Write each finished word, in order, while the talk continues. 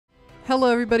Hello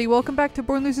everybody, welcome back to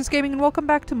Born Loses Gaming and welcome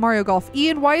back to Mario Golf.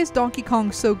 Ian, why is Donkey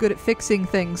Kong so good at fixing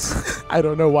things? I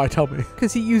don't know why, tell me.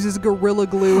 Because he uses Gorilla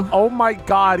Glue. Oh my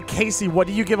god, Casey, what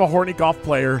do you give a horny golf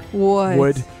player? What?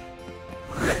 Wood.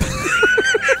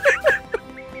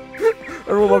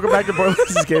 Everyone, welcome back to Born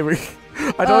Loses Gaming.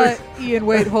 Ian,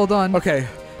 wait, hold on. Okay.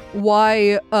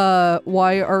 Why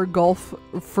are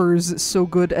golfers so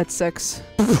good at sex?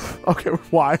 Okay,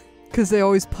 why? Because they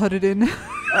always put it in.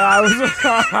 God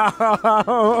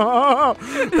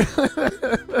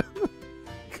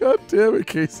damn it,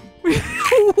 Casey.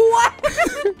 What?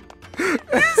 You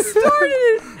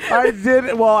started. I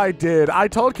did. Well, I did. I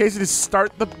told Casey to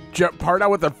start the part out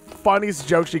with the funniest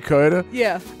joke she could.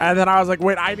 Yeah. And then I was like,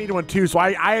 wait, I need one too. So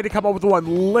I had to come up with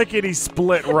one lickety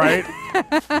split, right?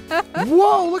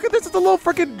 Whoa, look at this. It's a little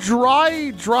freaking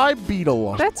dry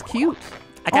beetle. That's cute.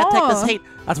 I can't take this heat.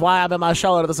 That's why I'm in my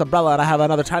shell under this umbrella, and I have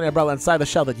another tiny umbrella inside the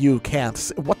shell that you can't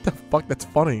see. What the fuck? That's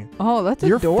funny. Oh, that's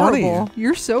You're adorable. funny.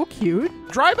 You're so cute.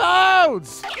 Dry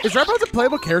Bones! Is Dry Bones a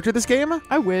playable character in this game?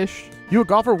 I wish. You a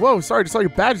golfer? Whoa, sorry, just saw your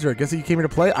badge there. Guess you came here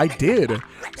to play? I did.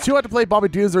 So you have to play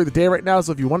Bomby Dunes during the day right now,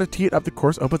 so if you want to tee it up, the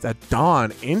course opens at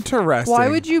dawn. Interesting. Why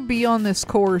would you be on this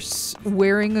course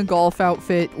wearing a golf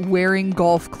outfit, wearing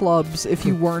golf clubs if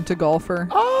you weren't a golfer?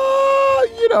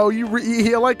 You know, you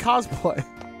like cosplay.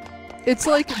 It's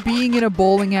like being in a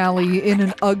bowling alley in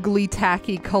an ugly,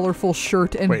 tacky, colorful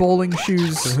shirt and bowling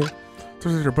shoes.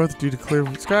 They're both due to clear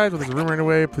skies, but there's a room right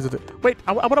away. Please wait,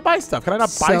 I want to buy stuff. Can I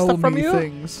not buy stuff from you?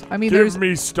 Things. I mean, Give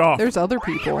me stuff. There's other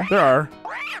people. There are.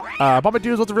 Bomby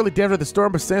Dunes wasn't really damaged by the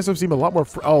storm, but sandstorms seem a lot more.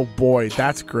 Oh boy,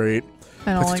 that's great.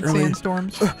 I don't like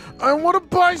sandstorms. I want to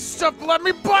buy stuff. Let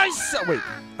me buy stuff. Wait.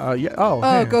 Yeah. Oh.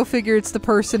 Oh, go figure. It's the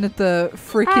person at the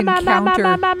freaking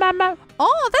counter.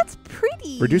 Oh, that's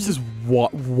pretty. Reduces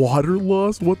water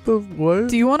loss. What the what?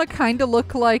 Do you want to kind of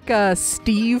look like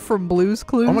Steve from Blue's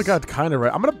Clues? Oh my god, kind of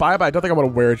right. I'm gonna buy it, but I don't think I want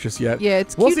to wear it just yet. Yeah,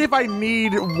 it's. We'll cute. see if I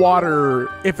need water.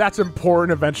 If that's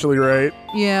important eventually, right?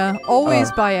 Yeah.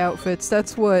 Always buy outfits.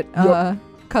 That's what.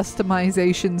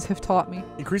 Customizations have taught me.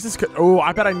 Increases.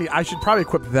 I bet I should probably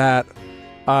equip that.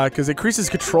 Because increases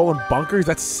control in bunkers.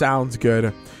 That sounds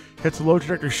good. Hits low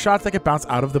trajectory shots that can bounce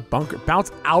out of the bunker.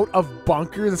 Bounce out of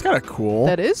bunkers. That's kind of cool.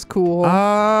 That is cool.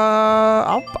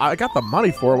 I got the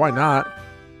money for it. Why not?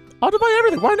 I'll just buy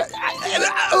everything. Why not?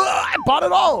 I bought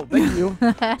it all. Thank you.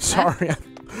 Sorry, I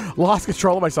lost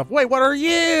control of myself. Wait, what are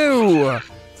you?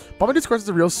 Bomby Dunes course is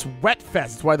a real sweat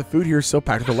fest. That's why the food here is so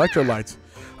packed with electrolytes.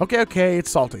 Okay,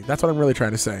 it's salty. That's what I'm really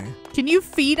trying to say. Can you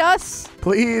feed us?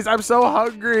 Please, I'm so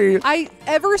hungry.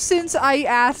 Ever since I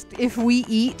asked if we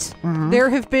eat,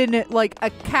 there have been like a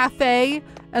cafe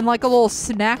and like a little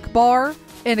snack bar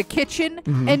and a kitchen,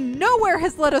 and nowhere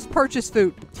has let us purchase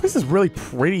food. This is really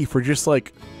pretty for just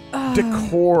like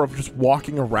decor of just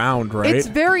walking around, right? It's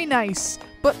very nice,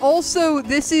 but also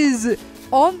this is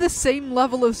on the same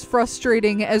level as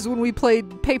frustrating as when we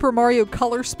played Paper Mario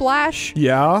Color Splash.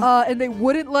 Yeah. And they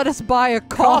wouldn't let us buy a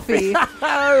coffee.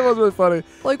 It was really funny.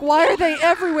 Like, why are they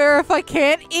everywhere if I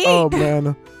can't eat? Oh, man.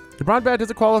 Your brown badge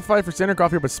doesn't qualify for standard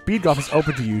golf here, but speed golf is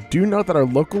open to you. Do note that our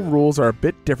local rules are a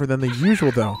bit different than the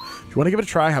usual, though. If you want to give it a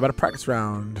try, how about a practice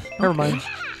round? Okay. Never mind.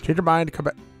 Change your mind. Come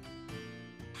back.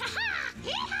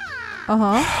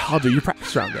 I'll do your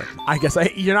practice round then. I guess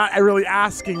you're not really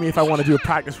asking me if I want to do a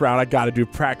practice round. I got to do a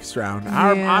practice round.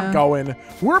 Yeah. I'm going.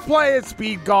 We're playing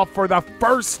speed golf for the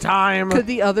first time. Could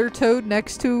the other toad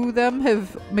next to them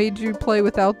have made you play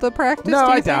without the practice? No,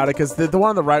 I doubt it, because the one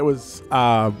on the right was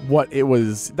what it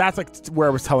was. That's like where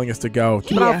it was telling us to go.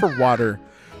 Keep an eye out for water.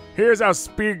 Here's how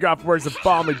speed golf works at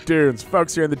Bomby Dunes.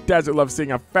 Folks here in the desert love seeing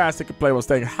how fast they can play while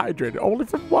staying hydrated, only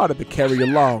from water to carry you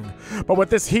along. But with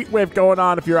this heat wave going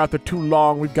on, if you're out there too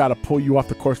long, we've got to pull you off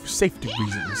the course for safety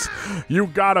reasons. You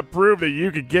got to prove that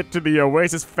you can get to the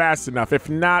oasis fast enough. If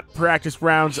not, practice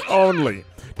rounds only.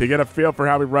 To get a feel for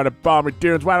how we run at Bomby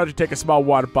Dunes, why don't you take a small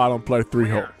water bottle and play 3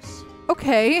 holes?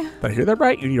 Okay. Did I hear that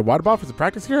right? You need a water bottle for some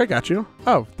practice here? I got you.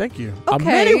 Oh, thank you.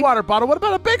 Okay. A mini water bottle? What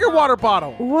about a bigger water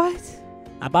bottle? What?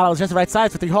 A bottle is just the right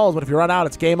size for 3 holes, but if you run out,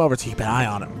 it's game over, so keep an eye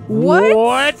on it. What?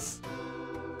 What?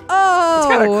 Oh. It's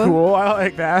kind of cool. I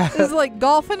like that. It's like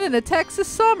golfing in a Texas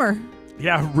summer.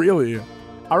 Yeah, really.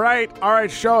 All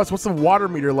right, show us. What's the water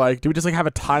meter like? Do we just like have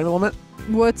a time limit?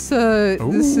 What's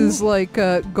this is like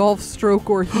a golf stroke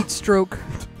or heat stroke.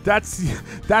 That's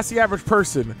the average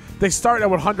person. They start at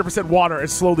 100% water and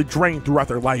slowly drain throughout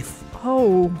their life.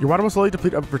 Oh. Your water will slowly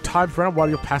deplete over time. If you run out of water,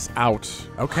 you'll pass out.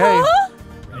 Okay. Huh?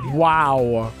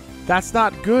 Wow. That's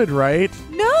not good, right?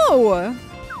 No.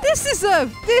 This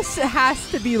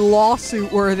has to be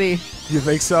lawsuit worthy. You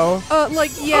think so?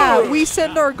 Yeah, we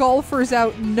send our golfers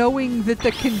out knowing that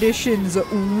the conditions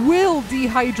will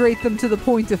dehydrate them to the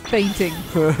point of fainting.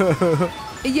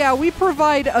 Yeah, we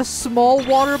provide a small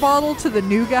water bottle to the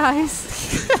new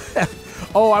guys.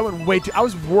 Oh, I went way too... I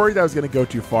was worried I was going to go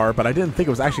too far, but I didn't think it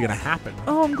was actually going to happen.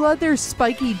 Oh, I'm glad there's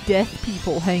spiky death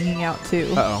people hanging out,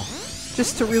 too. Uh-oh.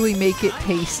 Just to really make it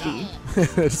tasty.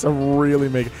 Just to really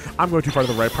make it... I'm going too far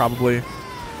to the right, probably.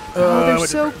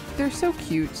 Oh, they're so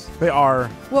cute. They are.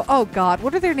 Well, oh God,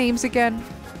 what are their names again?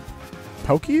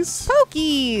 Pokies?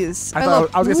 Pokies. I was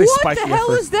going to say spiky. What the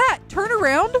hell is that? Turn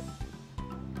around.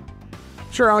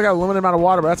 Sure, I only got a limited amount of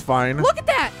water, but that's fine. Look at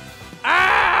that.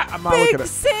 Ah! I'm not looking Big at it.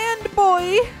 sand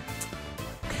boy.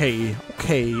 Okay.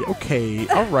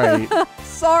 All right.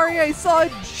 Sorry, I saw a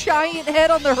giant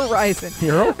head on the horizon.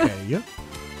 You're okay.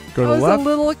 Go to I the was left. a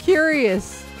little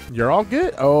curious. You're all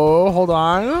good. Oh, hold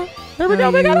on. There we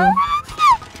go.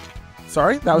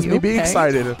 Sorry, that was You me being okay?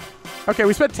 excited. Okay,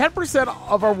 we spent 10%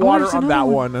 of our water there's on that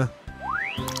another one.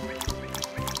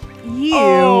 Ew.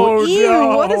 Oh, Ew.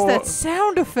 no. What is that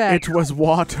sound effect? It was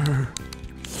water.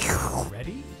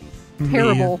 Ready?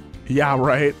 Terrible. Me. Yeah,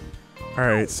 right. All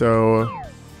right, so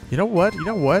you know what?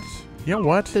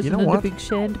 There's another big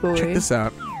sand boy. Check this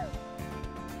out.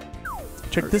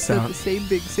 Check this Or out. The same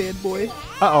big sand boy.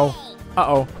 Uh-oh.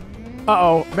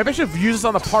 Maybe I should have used this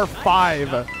on the par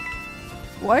 5.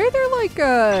 Why are there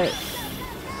like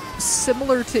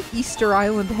similar to Easter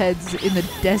Island heads in the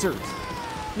desert?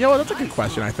 You know what? That's a good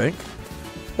question, I think.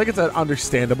 I think it's an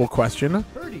understandable question.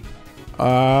 Birdie.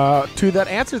 To that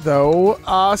answer, though,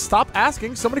 stop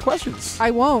asking so many questions.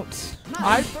 I won't.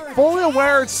 I'm fully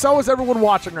aware, and so is everyone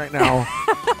watching right now.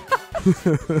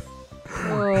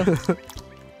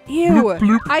 Ew.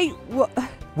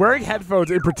 Wearing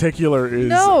headphones in particular is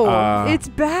It's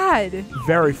bad.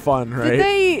 very fun, right? Did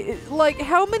they,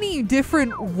 how many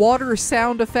different water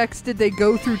sound effects did they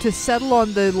go through to settle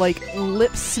on the,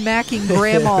 lip-smacking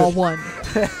grandma one?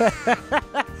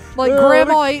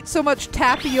 Grandma ate so much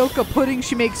tapioca pudding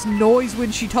she makes noise when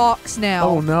she talks now.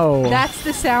 Oh, no. That's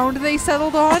the sound they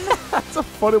settled on? That's a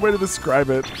funny way to describe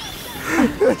it.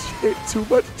 She ate too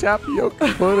much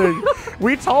tapioca pudding.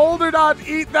 We told her not to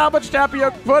eat that much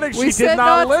tapioca pudding. We She said did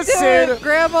not to do listen. it.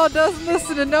 Grandma doesn't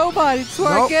listen to nobody. That's where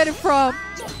I Nope. get it from.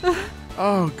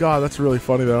 Oh, God, that's really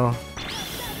funny, though.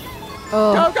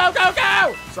 Oh.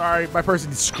 Go! Sorry, my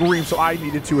person screamed, so I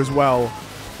needed to as well.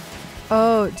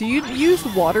 Oh, do you use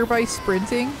water by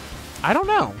sprinting? I don't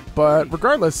know, but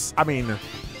regardless, I mean,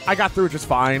 I got through it just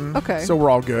fine. Okay. So we're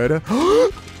all good.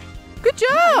 Good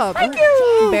job. Thank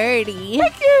you. Birdie.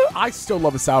 Thank you. I still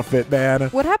love this outfit, man.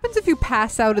 What happens if you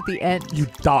pass out at the end? You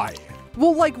die.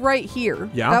 Well, right here.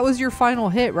 Yeah. That was your final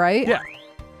hit, right? Yeah.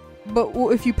 But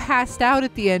if you passed out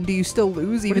at the end, do you still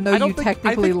lose, even I though don't you think-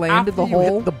 technically I think landed after the you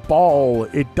hole? hit the ball,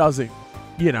 it doesn't,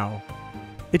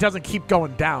 it doesn't keep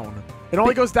going down. It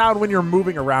only goes down when you're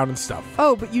moving around and stuff.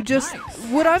 Oh, but you just...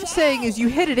 What I'm saying is you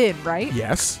hit it in, right?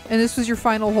 Yes. And this was your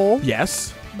final hole?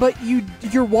 Yes. But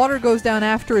your water goes down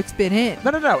after it's been in.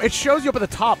 No. It shows you up at the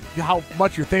top how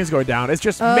much your thing's going down. It's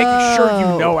just making sure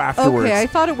you know afterwards. Okay, I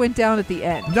thought it went down at the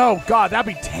end. No, God,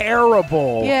 that'd be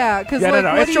terrible. Yeah, because no. what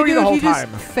It's do showing you you do the if whole you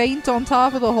time. just faint on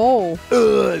top of the hole?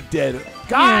 Ugh, dead.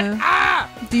 God, Yeah.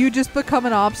 Do you just become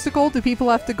an obstacle? Do people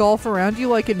have to golf around you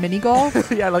like in mini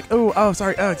golf? Yeah,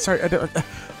 sorry.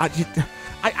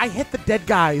 I hit the dead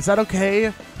guy. Is that okay?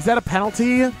 Is that a penalty?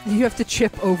 You have to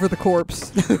chip over the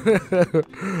corpse.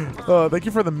 Thank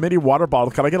you for the mini water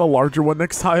bottle. Can I get a larger one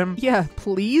next time? Yeah,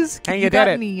 please. Hey, you got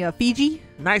did it. any Fiji?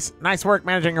 Nice work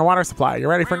managing your water supply. You're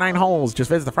ready for 9 holes. Just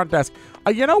visit the front desk.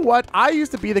 You know what? I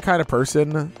used to be the kind of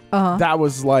person that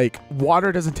was like,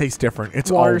 water doesn't taste different. It's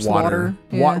Water's all water.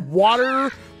 water. Yeah.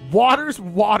 Water's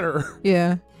water.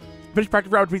 Yeah. Finish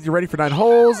practice round means you're ready for 9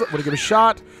 holes. Want to give it a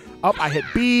shot? Up, I hit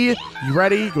B. You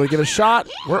ready? You want to give it a shot?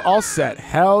 We're all set.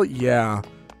 Hell yeah.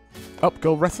 Up,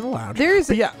 go rest in the lounge. There's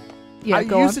yeah. I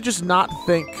go used on. to just not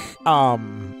think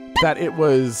that it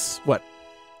was what?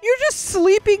 You're just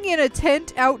sleeping in a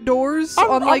tent outdoors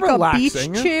on I'm a beach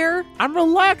relaxing. chair. I'm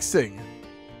relaxing.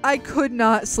 I could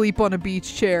not sleep on a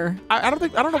beach chair. I don't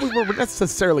know if we were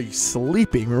necessarily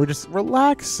sleeping. We were just I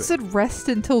relaxing. said rest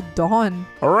until dawn.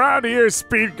 Around here,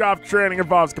 speed golf training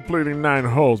involves completing 9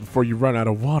 holes before you run out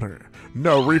of water.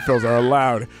 No refills are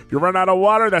allowed. If you run out of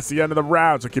water, that's the end of the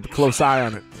round, so keep a close eye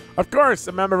on it. Of course,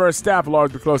 a member of our staff will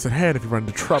always be close at hand. If you run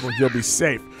into trouble, you'll be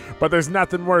safe. But there's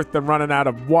nothing worse than running out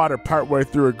of water partway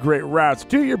through a great route, so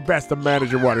do your best to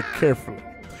manage your water carefully.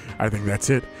 I think that's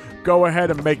it. Go ahead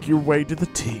and make your way to the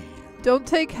tee. Don't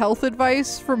take health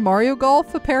advice from Mario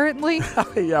Golf, apparently.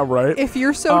 Yeah, right. If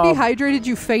you're so dehydrated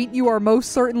you faint, you are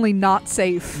most certainly not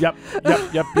safe. Yep.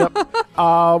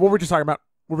 What were we just talking about?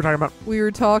 We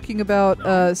were talking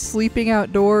about sleeping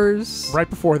outdoors. Right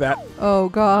before that. Oh,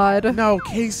 God. No,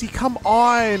 Casey, come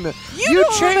on. You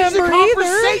don't changed the remember either.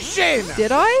 conversation.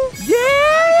 Did I?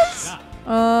 Yes.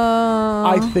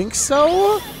 I think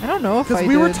so. I don't know if I Because did.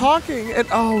 we were talking, and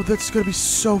that's going to be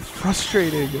so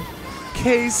frustrating.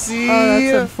 Casey. Oh,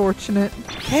 that's unfortunate.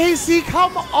 Casey,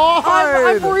 come on.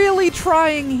 I'm really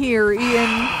trying here,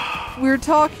 Ian. We were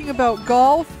talking about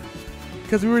golf.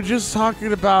 Because we were just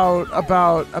talking about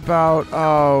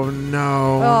oh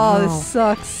no. Oh, no. this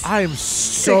sucks. I am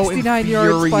so 69 infuriated.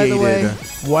 yards, by the way.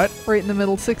 What? Right in the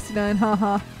middle, 69,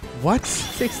 haha. What?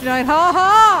 69,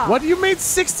 haha! What do you mean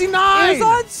 69? It was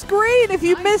on screen. If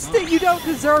you missed it, you don't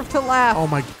deserve to laugh. Oh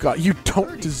my god, you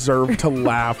don't deserve to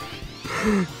laugh.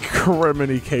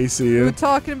 Criminy, Casey. We were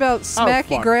talking about Smacky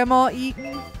fuck. Grandma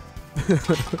eating.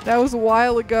 That was a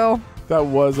while ago. That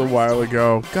was a while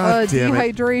ago. God damn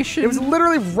it. Dehydration. It was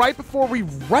literally right before we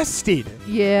rested.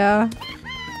 Yeah.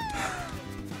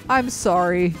 I'm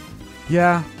sorry.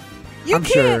 Yeah. I'm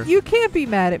sure. You can't be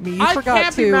mad at me. You forgot I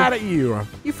can't to. be mad at you.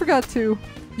 You forgot to.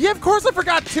 Yeah, of course I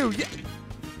forgot to. Yeah.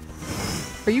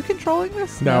 Are you controlling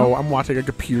this? No, I'm watching a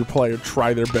computer player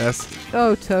try their best.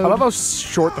 Oh, Toad. I love how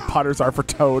short the putters are for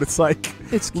Toad. It's like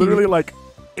It's cute. literally like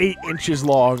 8 inches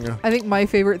long. I think my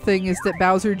favorite thing is that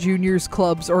Bowser Jr.'s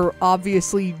clubs are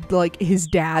obviously like his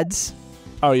dad's.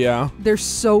 Oh yeah. They're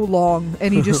so long,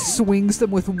 and he just swings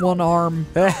them with one arm.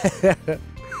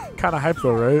 Kind of hype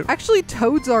though, right? Actually,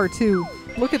 Toad's are too.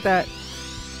 Look at that.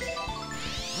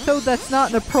 Toad, that's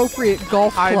not an appropriate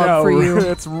golf club I know. for you.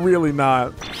 It's really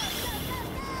not.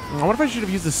 I wonder if I should have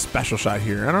used a special shot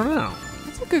here. I don't know.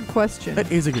 That's a good question.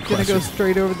 That is a good Gonna question. go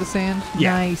straight over the sand?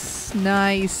 Yeah. Nice,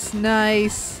 nice,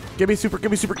 nice. Give me super. Give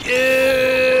me super.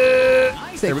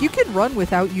 Sick. You can run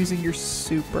without using your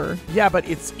super. Yeah, but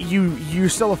it's you're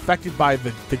still affected by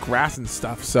the grass and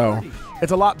stuff, so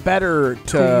it's a lot better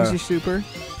To use to your super?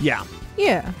 yeah.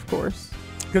 Yeah, of course.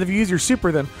 Because if you use your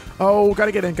super, then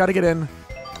gotta get in.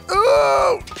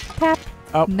 Oh, Tap.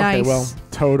 oh, Nice. okay. Well,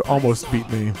 Toad almost beat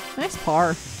me. Nice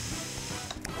par.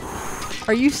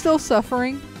 Are you still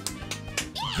suffering?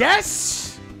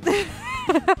 Yes.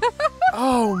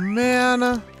 Oh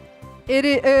man. We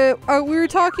were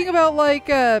talking about like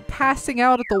passing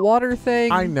out at the water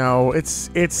thing. I know it's.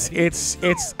 I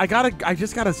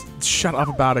just gotta shut up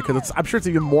about it because I'm sure it's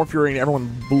even more infuriating to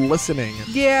everyone listening.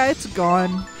 Yeah, it's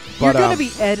gone. But, You're gonna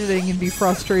be editing and be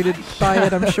frustrated by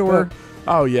it, I'm sure.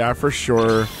 Oh yeah, for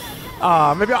sure.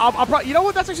 Maybe I'll probably. You know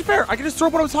what? That's actually fair. I can just throw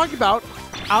what I was talking about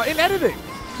out in editing.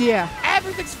 Yeah.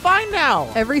 Everything's fine now.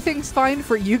 Everything's fine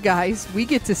for you guys. We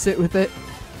get to sit with it.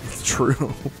 It's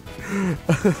true.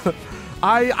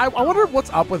 I wonder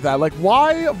what's up with that. Like,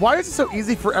 why is it so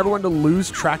easy for everyone to lose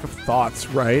track of thoughts,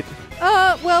 right?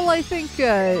 Well, I think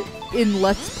in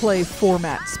Let's Play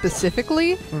format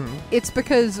specifically, it's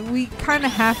because we kind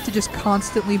of have to just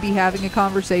constantly be having a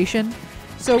conversation.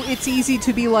 So it's easy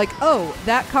to be like, oh,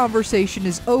 that conversation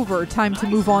is over. Time to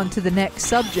move on to the next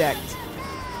subject.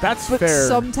 That's But fair.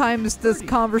 sometimes this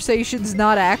conversation's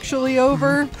not actually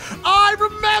over. I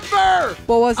remember!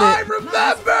 What was it? I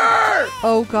remember!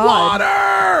 Oh, God.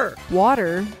 Water!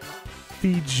 Water?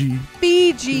 Fiji.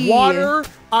 Fiji. Water,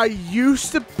 I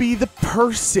used to be the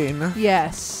person.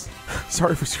 Yes.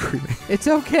 Sorry for screaming. It's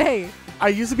okay. I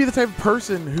used to be the type of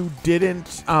person who didn't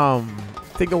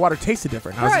think the water tasted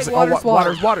different. I was Right, just like, water's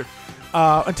water's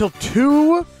water. Until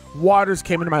 2 waters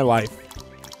came into my life.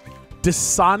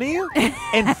 Dasani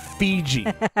and Fiji.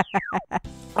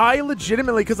 I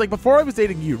legitimately, because like before I was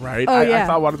dating you, right? Oh, yeah. I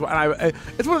thought water was, and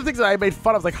it's one of the things that I made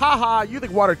fun of. I was like, haha, you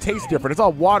think water tastes different. It's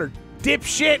all water,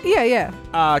 dipshit. Yeah,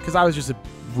 yeah. Because I was just a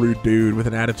rude dude with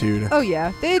an attitude. Oh,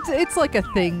 yeah. It's like a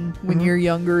thing when you're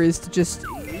younger is to just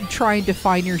try and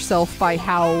define yourself by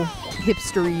how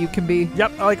hipstery you can be.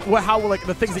 Yep, like like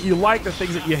the things that you like, the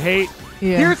things that you hate.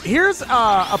 Yeah. Here's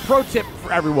a pro tip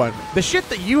for everyone. The shit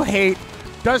that you hate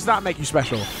does not make you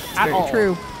special at Very all.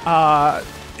 true.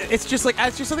 It's just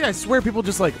something I swear people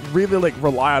just like really like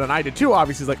rely on, and I did too.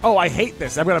 Obviously, it's like, oh, I hate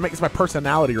this. I'm gonna make this my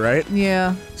personality, right?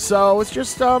 Yeah. So it's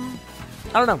just I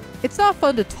don't know. It's not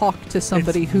fun to talk to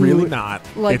somebody It's who really not.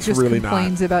 like It's just really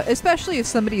complains about, especially if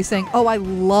somebody is saying, "Oh, I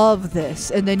love this,"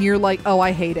 and then you're like, "Oh,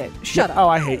 I hate it." Shut Yep. up. Oh,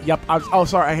 I hate. Yep. Oh,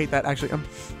 sorry. I hate that actually.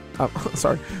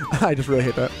 Sorry. I just really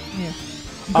hate that. Yeah.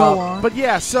 Go on. But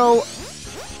yeah, so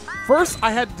first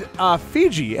I had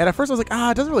Fiji, and at first I was like,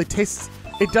 it doesn't really taste.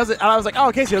 It doesn't. And I was like, oh,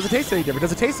 okay, so it doesn't taste any different.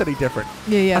 Does it taste any different?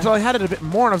 Yeah, yeah. Until I had it a bit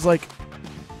more, and I was like,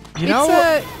 you know,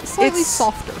 it's slightly it's-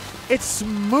 softer. it's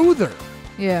smoother.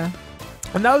 Yeah.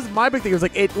 And that was my big thing. It was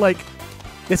like,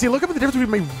 yeah, see, look at the difference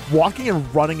between me walking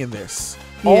and running in this.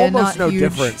 Yeah, Almost not no huge.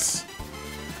 difference.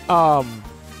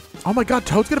 Oh my God,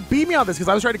 Toad's going to beat me on this because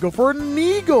I was trying to go for an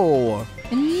eagle.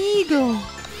 An eagle.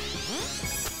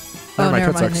 Never mind,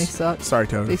 Never Toad mind. They sucks. suck. Sorry,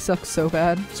 Toad. They suck so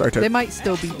bad. Sorry, Toad. They might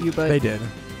still beat you, but They did.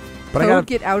 But I Toad, gotta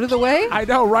get out of the way. I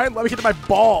know, right? Let me get to my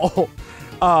ball.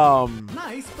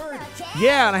 Nice bird.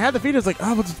 Yeah, and I had the feed. I was like,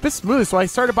 oh, it's a bit smooth. So I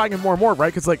started buying it more and more,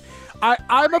 right? Because, like,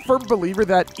 I'm a firm believer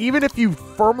that even if you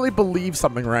firmly believe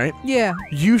something, right, Yeah.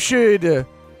 you should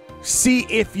see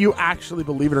if you actually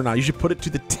believe it or not. You should put it to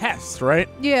the test, right?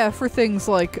 Yeah, for things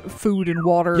like food and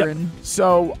water Yep. and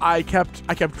So I kept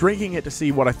drinking it to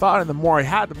see what I thought, and the more I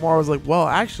had, the more I was like, well,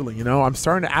 actually, I'm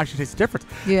starting to actually taste the difference.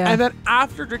 Yeah. And then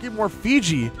after drinking more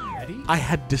Fiji, Ready? I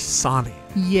had Dasani.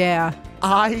 yeah.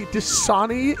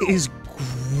 Dasani is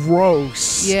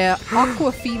gross. Yeah.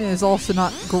 Aquafina is also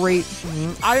not great.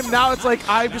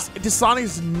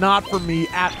 Dasani's not for me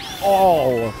at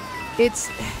all. It's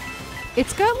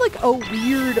got like a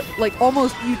weird, like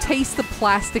almost you taste the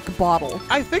plastic bottle.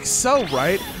 I think so,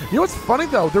 right? You know what's funny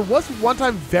though? There was one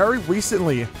time very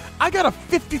recently, I got a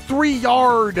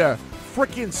 53-yard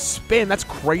freaking spin. That's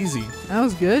crazy. That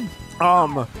was good.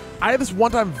 I had this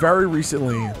one time very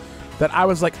recently that I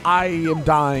was like, I am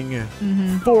dying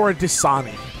for a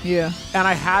Dasani. Yeah. And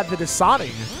I had the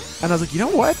Dasani. And I was like, you know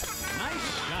what?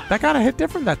 Nice shot. That kind of hit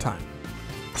different that time.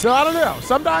 So I don't know.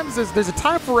 Sometimes there's a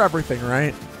time for everything,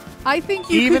 right? I think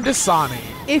you Even could, Dasani.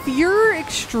 if you're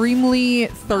extremely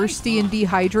thirsty and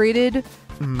dehydrated,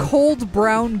 cold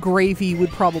brown gravy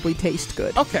would probably taste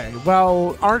good. Okay,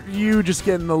 well, aren't you just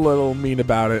getting a little mean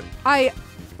about it?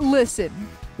 Listen,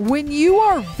 when you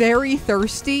are very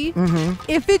thirsty,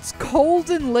 if it's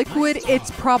cold and liquid, it's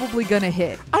probably gonna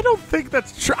hit. I don't think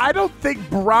that's true. I don't think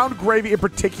brown gravy in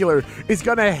particular is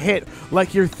going to hit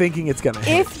like you're thinking it's going to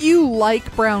hit. If you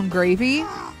like brown gravy,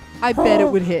 I bet it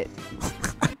would hit.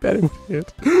 I bet it would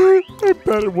hit. I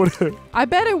bet it would hit. I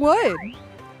bet it would.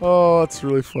 Oh, that's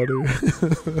really funny.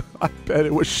 I bet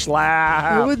it would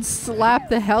slap. It would slap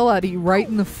the hell out of you right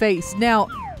in the face. Now,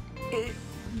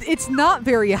 it's not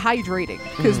very hydrating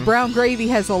because brown gravy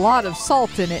has a lot of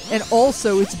salt in it, and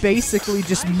also it's basically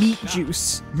just meat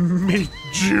juice. Meat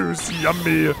juice,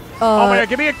 yummy. Oh my God,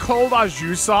 give me a cold au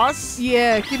jus sauce.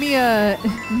 Yeah, give me a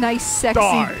nice, sexy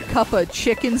Die. cup of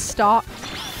chicken stock,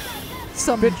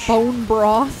 some Bitch. bone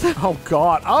broth. Oh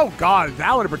God,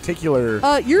 that one in particular.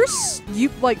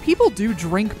 People do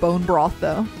drink bone broth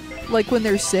though, like when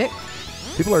they're sick.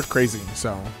 People are crazy,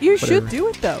 so. You whatever. should do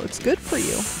it though. It's good for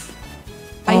you.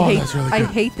 Oh, that's really I good.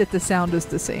 hate that the sound is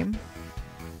the same.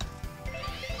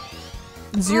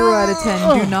 0 out of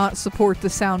 10 do not support the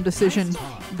sound decision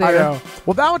there. I know.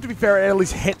 Well, that one, to be fair, it at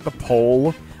least hit the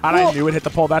pole. And I Well- knew it hit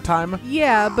the pole that time.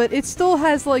 Yeah, but it still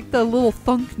has like the little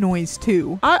thunk noise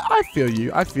too. I feel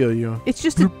you. I feel you. It's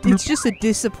just a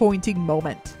disappointing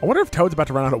moment. I wonder if Toad's about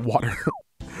to run out of water.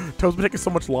 Toad's been taking so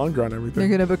much longer on They're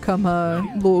everything. gonna become a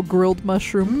little grilled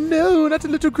mushroom. No, not a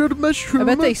little grilled mushroom. I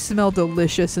bet they smell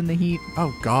delicious in the heat.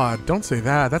 Oh God, don't say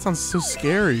that. That sounds so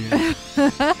scary. Say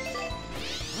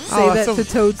Oh, that that's to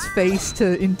so- Toad's face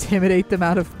to intimidate them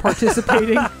out of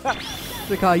participating. It's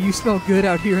like, oh, you smell good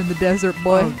out here in the desert,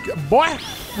 boy. Boy, I'm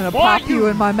gonna boy, pop you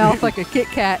in my mouth like a Kit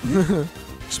Kat. you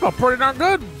smell pretty darn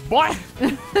good, boy.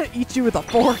 Eat you with a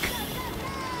fork.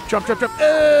 Jump, jump, jump.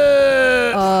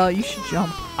 You should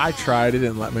jump. I tried. It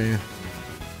didn't let me.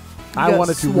 I got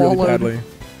wanted to really swallowed. badly.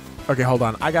 Okay, hold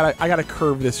on. I gotta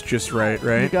curve this just right, You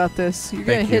right? got this. You're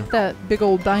gonna Thank hit you. that big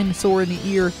old dinosaur in the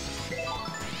ear.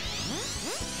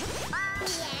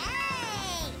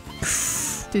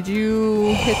 Did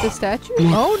you hit the statue?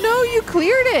 Oh no, you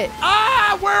cleared it.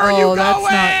 Ah, where are you going?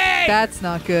 That's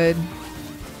not good.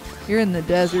 You're in the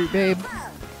desert, babe.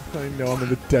 I know I'm in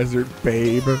the desert,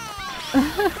 babe.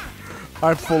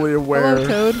 I'm fully aware.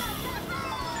 Hello, Toad.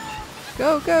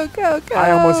 Go, go, go, go.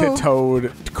 I almost hit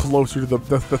Toad closer to the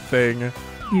thing.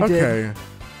 You did. Okay.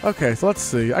 Okay, so let's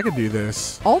see. I can do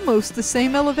this. Almost the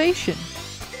same elevation.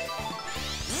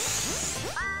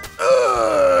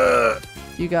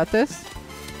 You got this?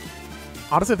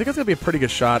 Honestly, I think it's gonna be a pretty good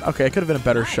shot. Okay, it could have been a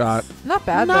better shot. Not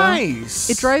bad, Nice.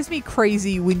 though. It drives me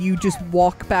crazy when you just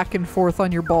walk back and forth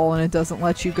on your ball and it doesn't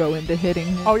let you go into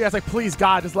hitting. Oh yeah, it's like, please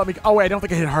God, just let me. Oh wait, I don't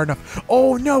think I hit it hard enough.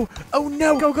 Oh no! Oh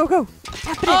no! Go, go, go.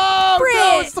 Tap it in. Oh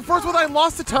no! Frick. It's the first one that I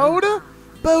lost to Toad.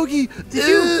 Bogey.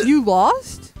 Did you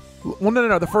lost? Well,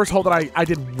 no. The first hole that I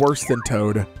did worse than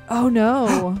Toad. Oh,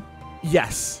 no.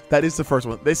 Yes, that is the first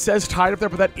one. It says tied up there,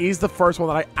 but that is the first one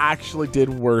that I actually did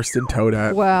worse than Toad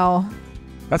at. Wow.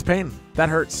 That's pain. That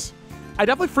hurts. I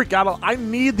definitely freak out. I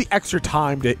need the extra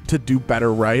time to do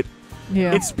better, right?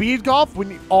 Yeah. In speed golf,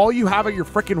 when all you have are your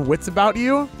freaking wits about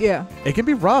you, Yeah. it can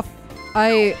be rough.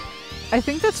 I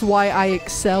think that's why I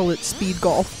excel at speed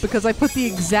golf, because I put the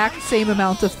exact same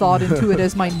amount of thought into it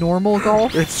as my normal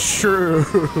golf. It's true.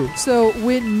 So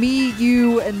when me,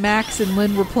 you, and Max and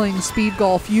Lynn were playing speed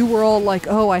golf, you were all like,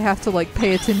 oh, I have to like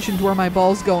pay attention to where my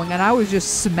ball's going, and I was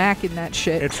just smacking that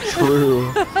shit. It's true.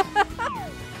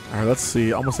 All right, let's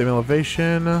see. Almost same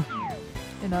elevation.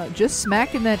 And just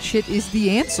smacking that shit is the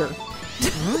answer.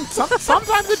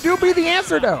 Sometimes it do be the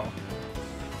answer, though.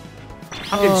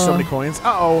 I'm getting so many coins.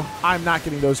 Uh-oh. I'm not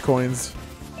getting those coins.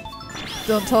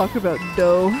 Don't talk about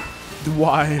dough.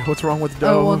 Why? What's wrong with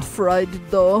dough? I want fried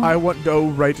dough. I want dough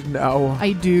right now.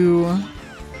 I do.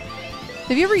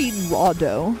 Have you ever eaten raw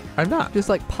dough? I'm not. Just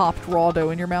like popped raw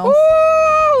dough in your mouth?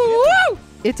 Woo!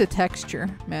 It's a texture,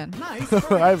 man. Nice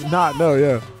birdie I have not. No,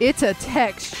 yeah. It's a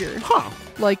texture. Huh.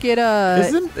 Like it,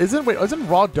 Isn't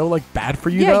raw dough like bad for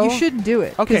you? yeah, though? you shouldn't do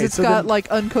it. Okay, Because it's so got then- like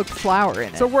uncooked flour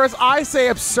in it. So whereas I say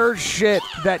absurd shit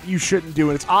that you shouldn't do,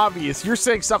 and it's obvious, you're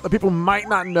saying something that people might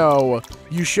not know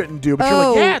you shouldn't do, but you're Oh.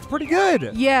 like, yeah, it's pretty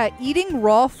good. yeah, eating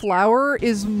raw flour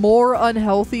is more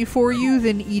unhealthy for you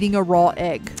than eating a raw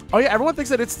egg. Oh yeah, everyone thinks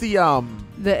that it's the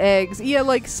The eggs. Yeah,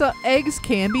 like eggs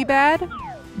can be bad,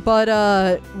 but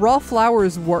raw flour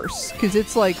is worse because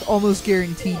it's like almost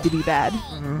guaranteed to be bad.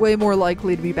 Way more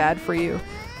likely to be bad for you.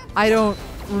 I don't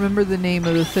remember the name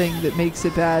of the thing that makes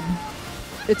it bad.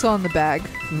 It's on the bag.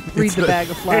 Read it's the bag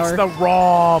of flour. It's the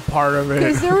raw part of it.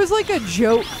 Because there was like a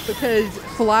joke because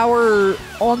flour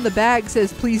on the bag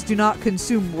says please do not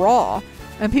consume raw.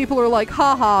 And people are like,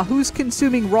 haha, who's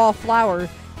consuming raw flour?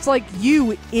 It's like,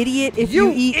 you idiot if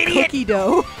you eat idiot. cookie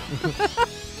dough.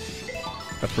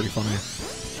 That's pretty funny.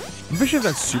 Maybe I should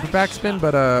have done super backspin,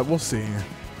 but we'll see.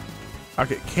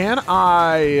 Okay, can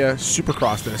I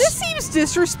supercross This this? seems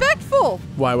disrespectful.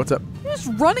 Why? What's up? You're just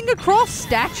running across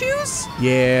statues?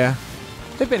 Yeah.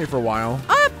 They've been here for a while.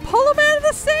 Pull them out of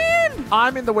the sand.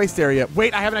 I'm in the waist area.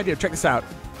 Wait, I have an idea. Check this out.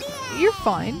 You're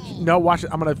fine. No, watch it.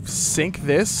 I'm going to sink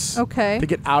this Okay. to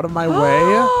get out of my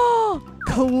way.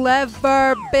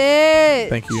 Clever bitch.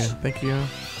 Thank you. Thank you.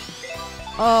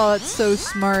 Oh, that's so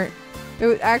smart.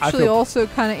 It actually feel- also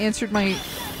kind of answered my...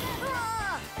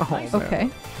 Oh, man. Okay.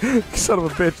 Son of a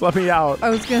bitch, let me out. I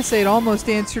was going to say it almost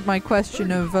answered my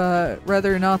question of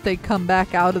whether or not they come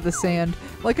back out of the sand.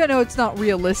 Like, I know it's not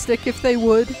realistic if they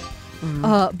would,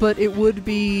 but it would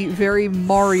be very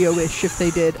Mario-ish if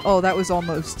they did. Oh, that was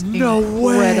almost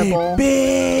incredible.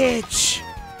 bitch.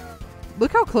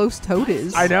 Look how close Toad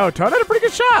is. I know. Toad had a pretty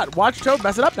good shot. Watch Toad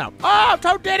mess it up now. Oh,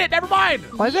 Toad did it. Never mind.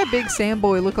 Why does that big sand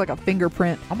boy look like a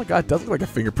fingerprint? Oh my god, it does look like a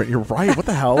fingerprint. You're right. What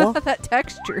the hell? That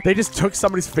texture. They just took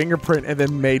somebody's fingerprint and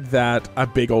then made that a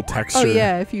big old texture. Oh,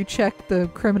 yeah. If you check the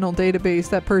criminal database,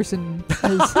 that person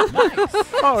is...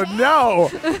 Oh no.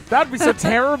 That'd be so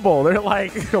terrible. They're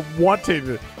like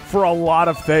wanted for a lot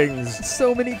of things.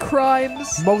 so many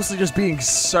crimes. Mostly just being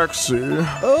sexy.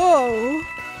 Oh.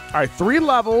 All right, 3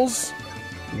 levels.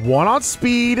 1 on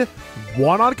speed,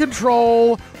 1 on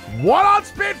control, 1 on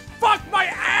spin. Fuck my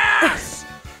ass!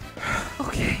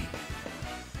 Okay.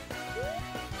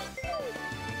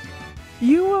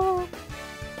 You,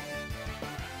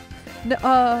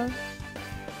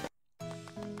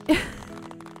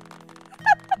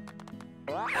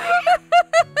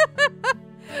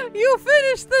 You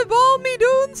finished the Balmy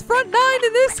Dunes front 9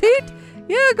 in this heat?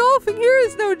 Yeah, golfing here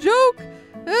is no joke.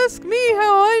 Ask me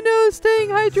how I know staying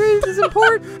hydrated is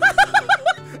important.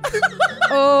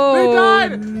 Oh, They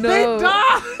died! no. They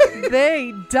died!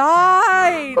 They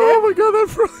died! Oh my god,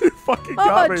 that really fucking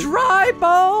got I'm a me. dry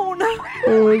bone!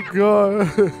 Oh my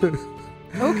god.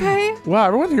 Okay. Wow,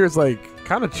 everyone here is like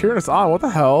kind of cheering us on. What the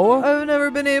hell? I've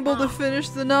never been able to finish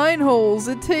the 9 holes.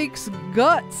 It takes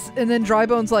guts. And then Dry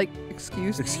Bone's like,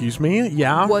 excuse me? Excuse me?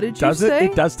 Yeah. What did you does say?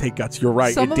 It does take guts. You're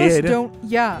right. Some it of did. us don't.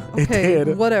 Yeah. It Okay.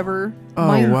 did. Whatever. Oh,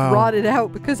 Mine wow. rotted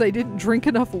out because I didn't drink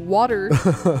enough water.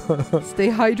 Stay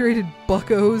hydrated,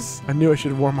 buckos. I knew I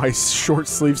should have worn my short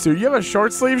sleeve suit. You have a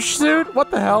short sleeve suit?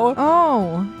 What the hell?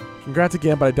 Oh. Congrats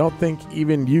again, but I don't think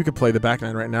even you could play the back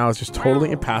 9 right now. It's just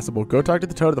totally impassable. Go talk to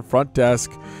the Toad at the front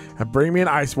desk and bring me an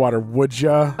ice water, would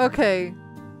ya? Okay.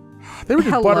 They were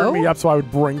just Hello? buttering me up so I would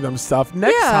bring them stuff.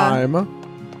 Next Yeah. time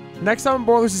on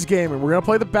Borderless Gaming, we're going to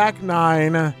play the back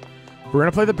 9. We're going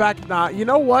to play the back 9. You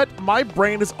know what? My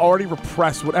brain has already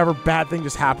repressed whatever bad thing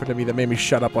just happened to me that made me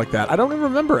shut up like that. I don't even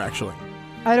remember, actually.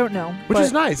 I don't know. Which but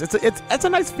is nice. It's a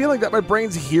nice feeling that my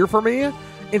brain's here for me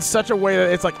in such a way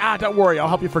that it's like, don't worry, I'll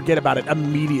help you forget about it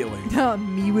immediately.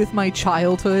 Me with my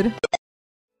childhood.